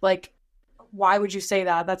 Like, why would you say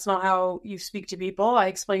that? That's not how you speak to people. I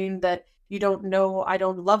explained that you don't know, I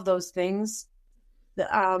don't love those things.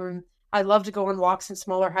 I love to go on walks and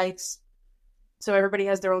smaller hikes. So everybody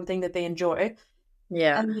has their own thing that they enjoy.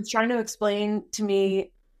 Yeah. And he's trying to explain to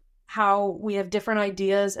me how we have different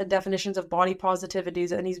ideas and definitions of body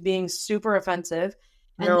positivities, and he's being super offensive.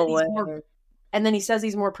 And then he says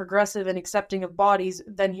he's more progressive and accepting of bodies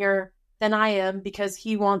than I am because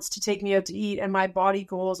he wants to take me out to eat and my body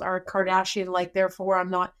goals are Kardashian-like, therefore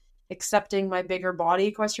I'm not accepting my bigger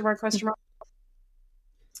body, question mark.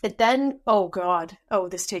 It then, oh God, oh,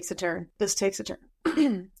 this takes a turn.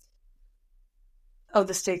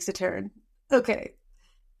 Okay.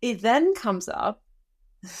 It then comes up.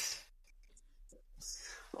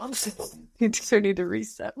 I need to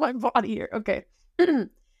reset my body here. Okay.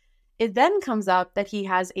 It then comes up that he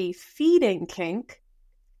has a feeding kink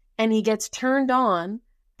and he gets turned on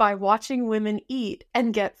by watching women eat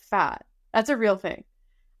and get fat. That's a real thing.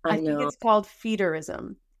 I think it's called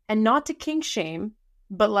feederism. And not to kink shame,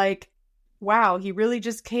 but like, wow, he really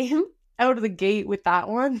just came out of the gate with that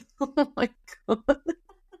one. Oh my God.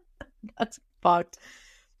 That's fucked.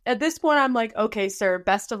 At this point, I'm like, okay, sir,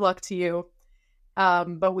 best of luck to you.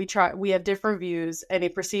 But we have different views, and he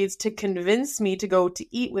proceeds to convince me to go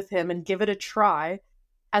to eat with him and give it a try,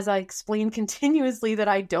 as I explain continuously that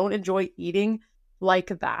I don't enjoy eating like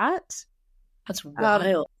that. That's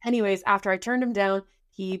wild. Anyways, after I turned him down,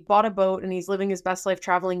 he bought a boat and he's living his best life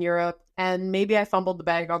traveling Europe. And maybe I fumbled the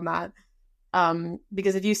bag on that.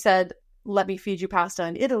 Because if you said, let me feed you pasta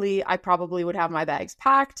in Italy, I probably would have my bags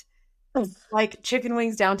packed. Like chicken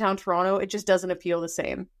wings downtown Toronto, it just doesn't appeal the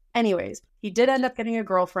same. Anyways, he did end up getting a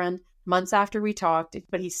girlfriend months after we talked,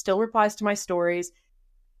 but he still replies to my stories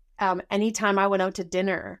anytime I went out to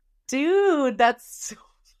dinner. Dude, that's so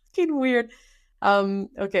fucking weird.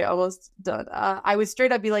 Okay, almost done. I would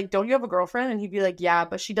straight up be like, don't you have a girlfriend? And he'd be like, yeah,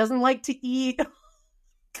 but she doesn't like to eat.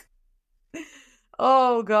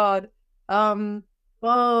 Oh, God. Whoa,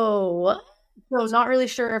 what? So I was not really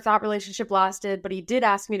sure if that relationship lasted, but he did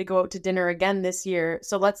ask me to go out to dinner again this year.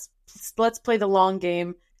 So let's play the long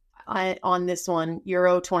game on this one,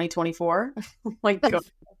 Euro 2024. Like,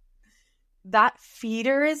 that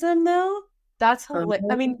feederism, though, that's hilarious.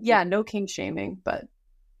 I mean, yeah, no king shaming, but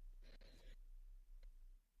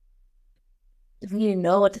I don't even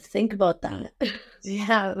know what to think about that.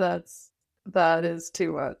 Yeah, that is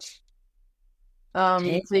too much.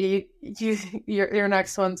 Okay. So your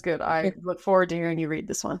next one's good. I look forward to hearing you read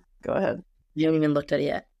this one. Go ahead. You haven't even looked at it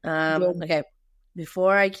yet. Okay.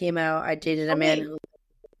 Before I came out, I dated a man who...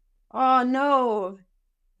 Oh, no.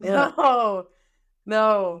 Yeah.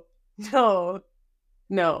 No.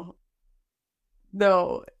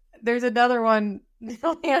 There's another one.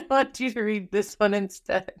 I want you to read this one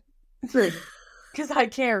instead. Because I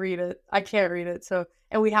can't read it. So,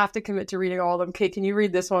 and we have to commit to reading all of them. Okay, can you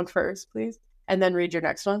read this one first, please? And then read your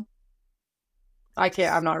next one. I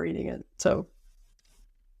can't. I'm not reading it. So.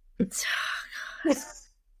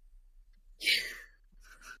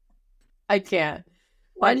 I can't.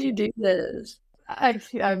 Why did you do this?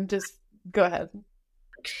 I'm just... Go ahead.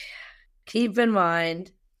 Keep in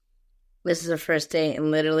mind, this is a first date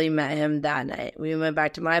and literally met him that night. We went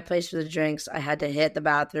back to my place for the drinks. I had to hit the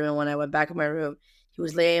bathroom, and when I went back in my room, he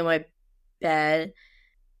was laying in my bed,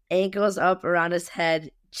 ankles up around his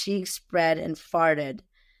head, cheeks spread, and farted.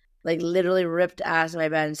 Like literally ripped ass in my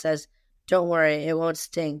bed and says, "Don't worry, it won't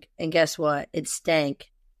stink." And guess what? It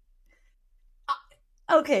stank.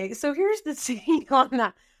 Okay, so here's the thing on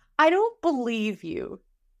that. I don't believe you.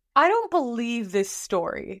 I don't believe this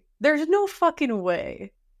story. There's no fucking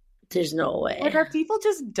way. There's no way. Like, are people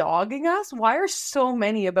just dogging us? Why are so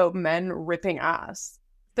many about men ripping ass?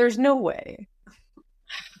 There's no way.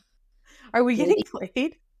 Are we getting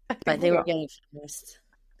played? I think we're getting finished.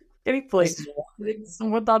 Getting played.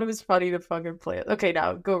 Someone thought it was funny to fucking play it. Okay,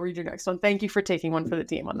 now go read your next one. Thank you for taking one for the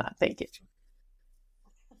team on that. Thank you.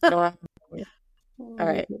 All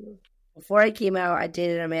right. Before I came out, I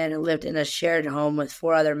dated a man who lived in a shared home with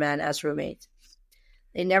 4 other men as roommates.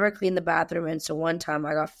 They never cleaned the bathroom, and so one time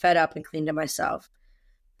I got fed up and cleaned it myself.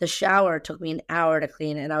 The shower took me an hour to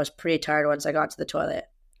clean, and I was pretty tired once I got to the toilet.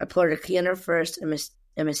 I poured a cleaner first and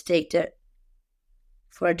mistaked it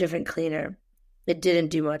for a different cleaner. It didn't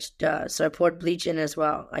do much, so I poured bleach in as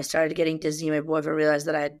well. I started getting dizzy, and my boyfriend realized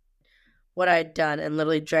that what I had done and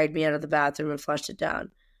literally dragged me out of the bathroom and flushed it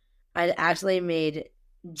down. I'd actually made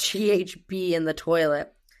GHB in the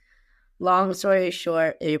toilet. Long story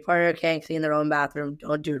short, if your partner can't clean their own bathroom,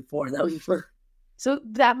 don't do it for them. So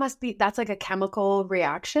that's like a chemical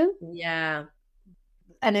reaction? Yeah.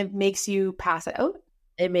 And it makes you pass out?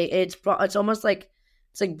 It's almost like,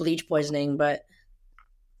 it's like bleach poisoning, but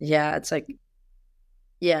yeah, it's like,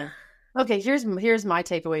 yeah. Okay, here's my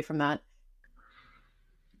takeaway from that.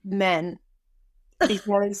 Men,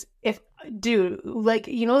 because like,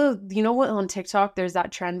 you know what, on TikTok there's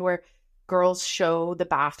that trend where girls show the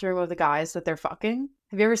bathroom of the guys that they're fucking.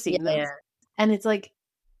 Have you ever seen this? Yeah. And it's like,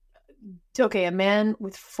 okay, a man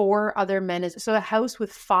with 4 other men so a house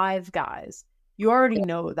with 5 guys. You already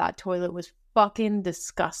know that toilet was fucking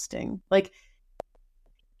disgusting. Like,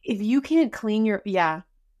 if you can't clean your yeah.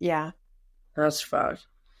 That's fucked.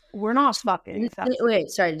 We're not fucking. Wait,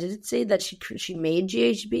 sorry. Did it say that she made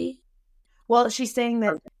GHB? Well, she's saying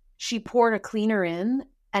that she poured a cleaner in,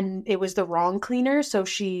 and it was the wrong cleaner, so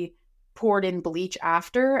she poured in bleach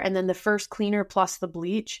after, and then the first cleaner plus the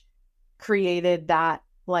bleach created that,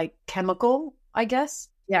 like, chemical, I guess.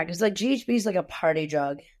 Yeah, because, like, GHB is like a party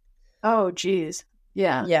drug. Oh, geez.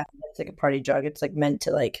 Yeah. Yeah, it's like a party drug. It's, like, meant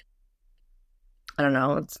to, like, I don't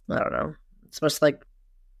know. It's supposed to, like,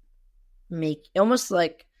 make, almost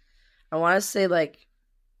like, I want to say, like,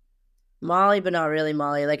 Molly, but not really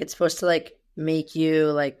Molly. Like, it's supposed to, like, make you,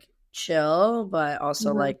 like, chill, but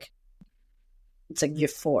also, like, It's like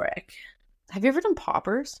euphoric. Have you ever done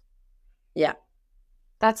poppers? Yeah.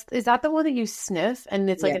 Is that the one that you sniff and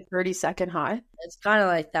it's like Yeah. a 30-second high? It's kind of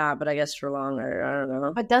like that, but I guess for longer. I don't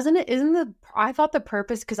know. But I thought the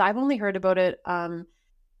purpose, because I've only heard about it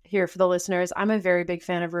here for the listeners. I'm a very big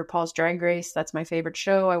fan of RuPaul's Drag Race. That's my favorite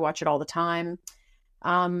show. I watch it all the time.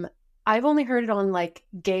 I've only heard it on like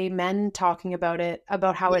gay men talking about it,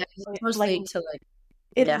 about how Yeah, it's mostly like, to like,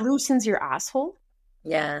 it yeah. loosens your asshole.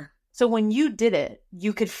 Yeah. So when you did it,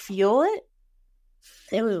 you could feel it.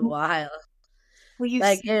 It was wild. Well,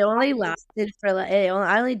 Like it only lasted for like I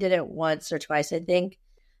only did it once or twice, I think.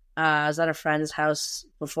 I was at a friend's house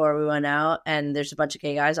before we went out, and there's a bunch of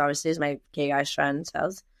gay guys. Obviously, it's my gay guy's friend's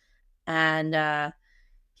house, and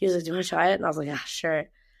he was like, "Do you want to try it?" And I was like, "Yeah, sure."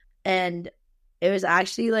 And it was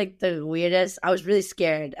actually like the weirdest. I was really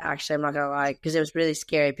scared. Actually, I'm not gonna lie, because it was really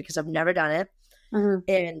scary because I've never done it,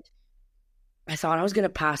 and I thought I was gonna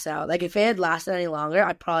pass out. Like if it had lasted any longer,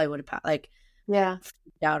 I probably would have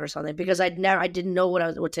freaked out or something, because I didn't know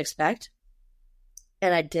what to expect,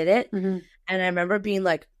 and I did it, and I remember being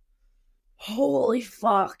like, "Holy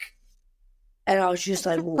fuck!" And I was just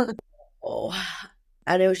like, "Whoa!"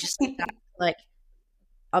 And it was just like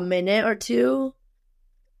a minute or two,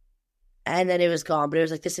 and then it was gone. But it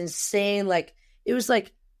was like this insane, like it was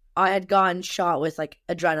like I had gotten shot with like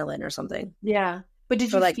adrenaline or something. Yeah. But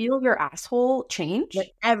did you feel your asshole change?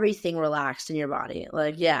 Like everything relaxed in your body.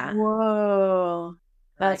 Like, yeah. Whoa.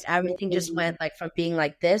 That's like, everything just went like from being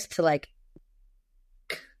like this to like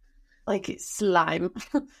slime.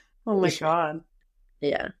 Oh my God.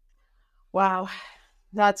 Yeah. Wow.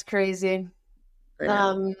 That's crazy.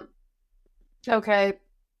 Okay.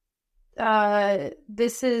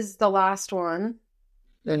 This is the last one.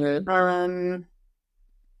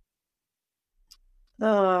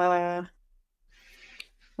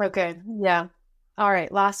 Okay. Yeah. All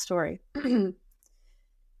right. Last story.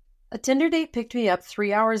 A Tinder date picked me up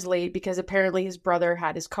 3 hours late because apparently his brother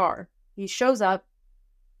had his car. He shows up.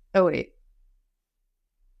 Oh, wait.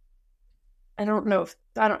 I don't know if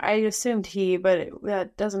I assumed he, but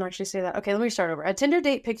that doesn't actually say that. Okay, let me start over. A Tinder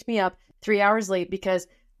date picked me up 3 hours late because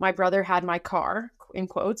my brother had my car, in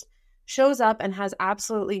quotes, shows up and has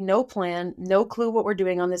absolutely no plan, no clue what we're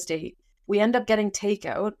doing on this date. We end up getting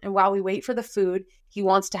takeout, and while we wait for the food, he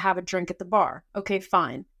wants to have a drink at the bar. Okay,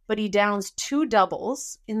 fine. But he downs 2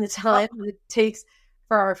 doubles in the time it takes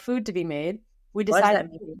for our food to be made. We decided,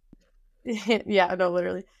 yeah, no,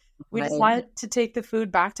 literally. We decided to take the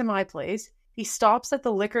food back to my place. He stops at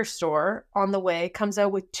the liquor store on the way, comes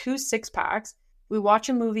out with 2 6-packs. We watch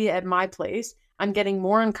a movie at my place. I'm getting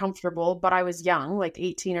more uncomfortable, but I was young, like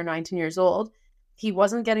 18 or 19 years old. He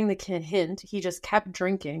wasn't getting the hint. He just kept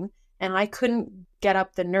drinking, and I couldn't get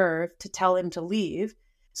up the nerve to tell him to leave.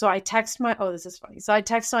 So I text this is funny. So I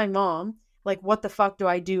text my mom, like, what the fuck do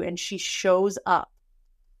I do? And she shows up.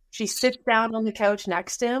 She sits down on the couch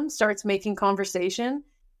next to him, starts making conversation,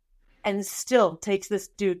 and still takes this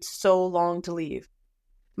dude so long to leave.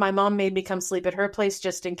 My mom made me come sleep at her place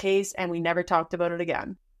just in case, and we never talked about it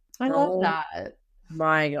again. I love that.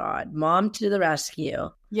 My God. Mom to the rescue.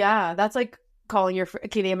 Yeah, that's like calling your...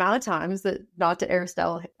 Okay, the amount of times that, not to air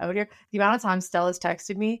Stel out here, the amount of times Stel has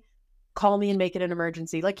texted me, call me and make it an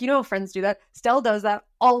emergency. Like, you know, friends do that. Stel does that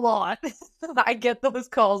a lot. I get those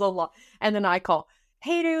calls a lot. And then I call,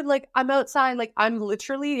 hey, dude, like, I'm outside. Like, I'm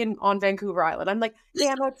literally on Vancouver Island. I'm like, hey,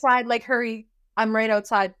 I'm outside. Like, hurry. I'm right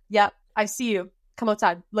outside. Yep, I see you. Come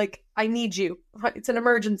outside. Like, I need you. It's an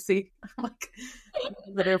emergency. I'm like,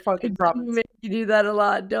 literally fucking promise. You do that a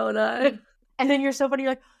lot, don't I? And then you're so funny.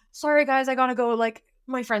 You're like, sorry, guys, I gotta go. Like,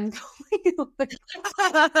 my friend's going.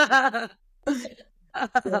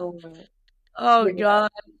 Oh, God.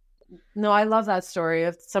 No, I love that story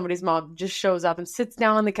of somebody's mom just shows up and sits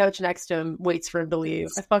down on the couch next to him, waits for him to leave.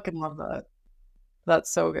 I fucking love that.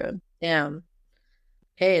 That's so good. Damn.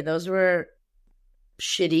 Hey, those were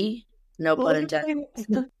shitty. No pun intended.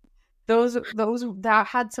 Those that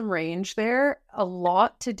had some range there. A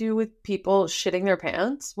lot to do with people shitting their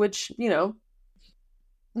pants, which, you know,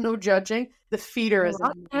 no judging. The feeder is... A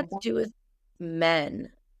lot had to do with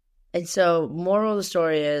men. And so, moral of the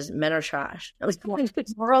story is men are trash.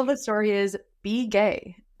 Moral of the story is be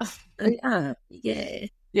gay. Yeah, be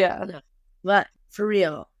gay. Yeah. No. But for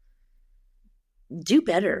real, do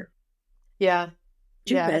better. Yeah.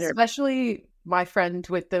 Do better. Especially my friend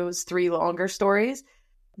with those 3 longer stories.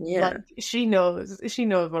 Yeah. Like, she knows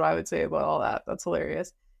what I would say about all that. That's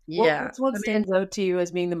hilarious. Yeah. What's what stands out to you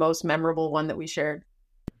as being the most memorable one that we shared?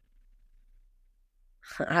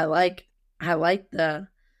 I like the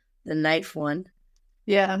knife one.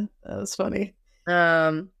 Yeah, that was funny.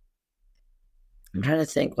 I'm trying to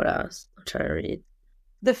think what else. I'll try to read.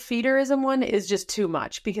 The feederism one is just too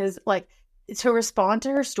much because, like, to respond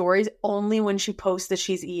to her stories only when she posts that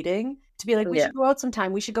she's eating, to be like, we should go out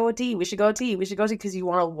sometime, we should go to eat, we should go to eat, we should go to, because you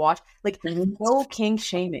want to watch, like, no kink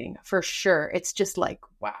shaming for sure. It's just like,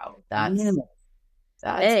 wow, that's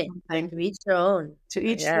hey, something. To each their own. To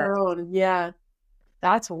each their own. Yeah,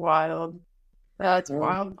 that's wild. That's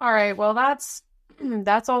wild. All right, well, that's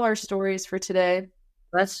all our stories for today.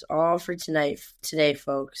 That's all for today,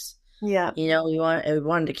 folks. Yeah. You know, we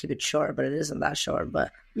wanted to keep it short, but it isn't that short.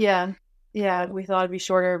 But yeah, we thought it'd be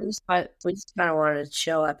shorter, but we just kind of wanted a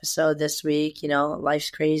chill episode this week. You know, life's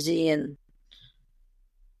crazy, and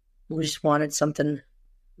we just wanted something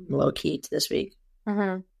low key this week.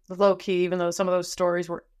 Low key, even though some of those stories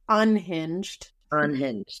were unhinged. But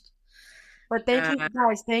thank you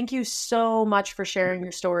guys. Thank you so much for sharing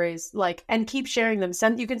your stories. Like, and keep sharing them.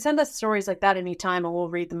 You can send us stories like that anytime, and we'll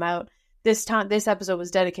read them out. This episode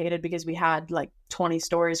was dedicated because we had like 20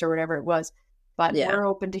 stories or whatever it was. But we're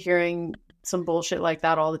open to hearing some bullshit like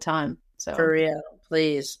that all the time. So for real,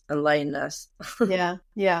 please enlighten us.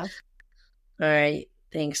 Yeah. All right.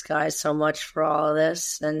 Thanks, guys, so much for all of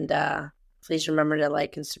this. And please remember to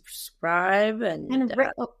like and subscribe. And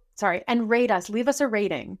rate us. Leave us a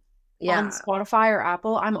rating. On Spotify or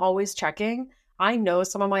Apple. I'm always checking. I know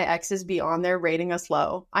some of my exes be on there rating us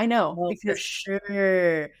low. I know. For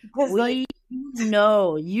sure. You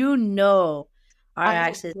know. Our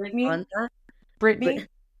exes on that. Brittany?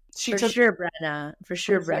 For sure, Brenna.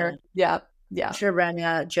 Yeah. For sure,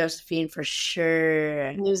 Brenna. Josephine, for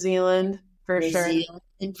sure. New Zealand, for sure.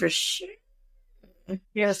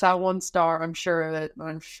 Yes, that 1 star. I'm sure of it.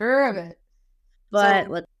 But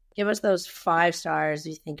let's give us those 5 stars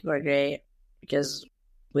you think we're great, because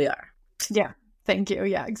we are. Yeah. Thank you.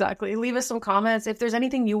 Yeah, exactly. Leave us some comments. If there's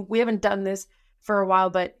anything we haven't done this for a while,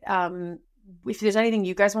 but if there's anything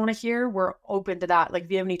you guys want to hear, we're open to that. Like,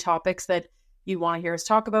 if you have any topics that you want to hear us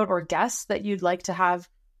talk about, or guests that you'd like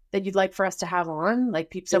for us to have on,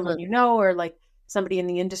 like someone you know, or like somebody in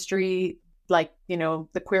the industry, like, you know,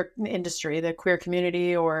 the queer industry, the queer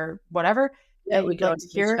community, or whatever. Yeah, we can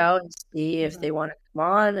hear out and see if they want to come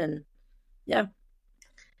on, and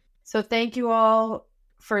So thank you all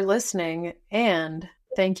for listening, and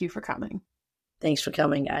thank you for coming. Thanks for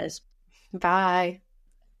coming, guys. Bye.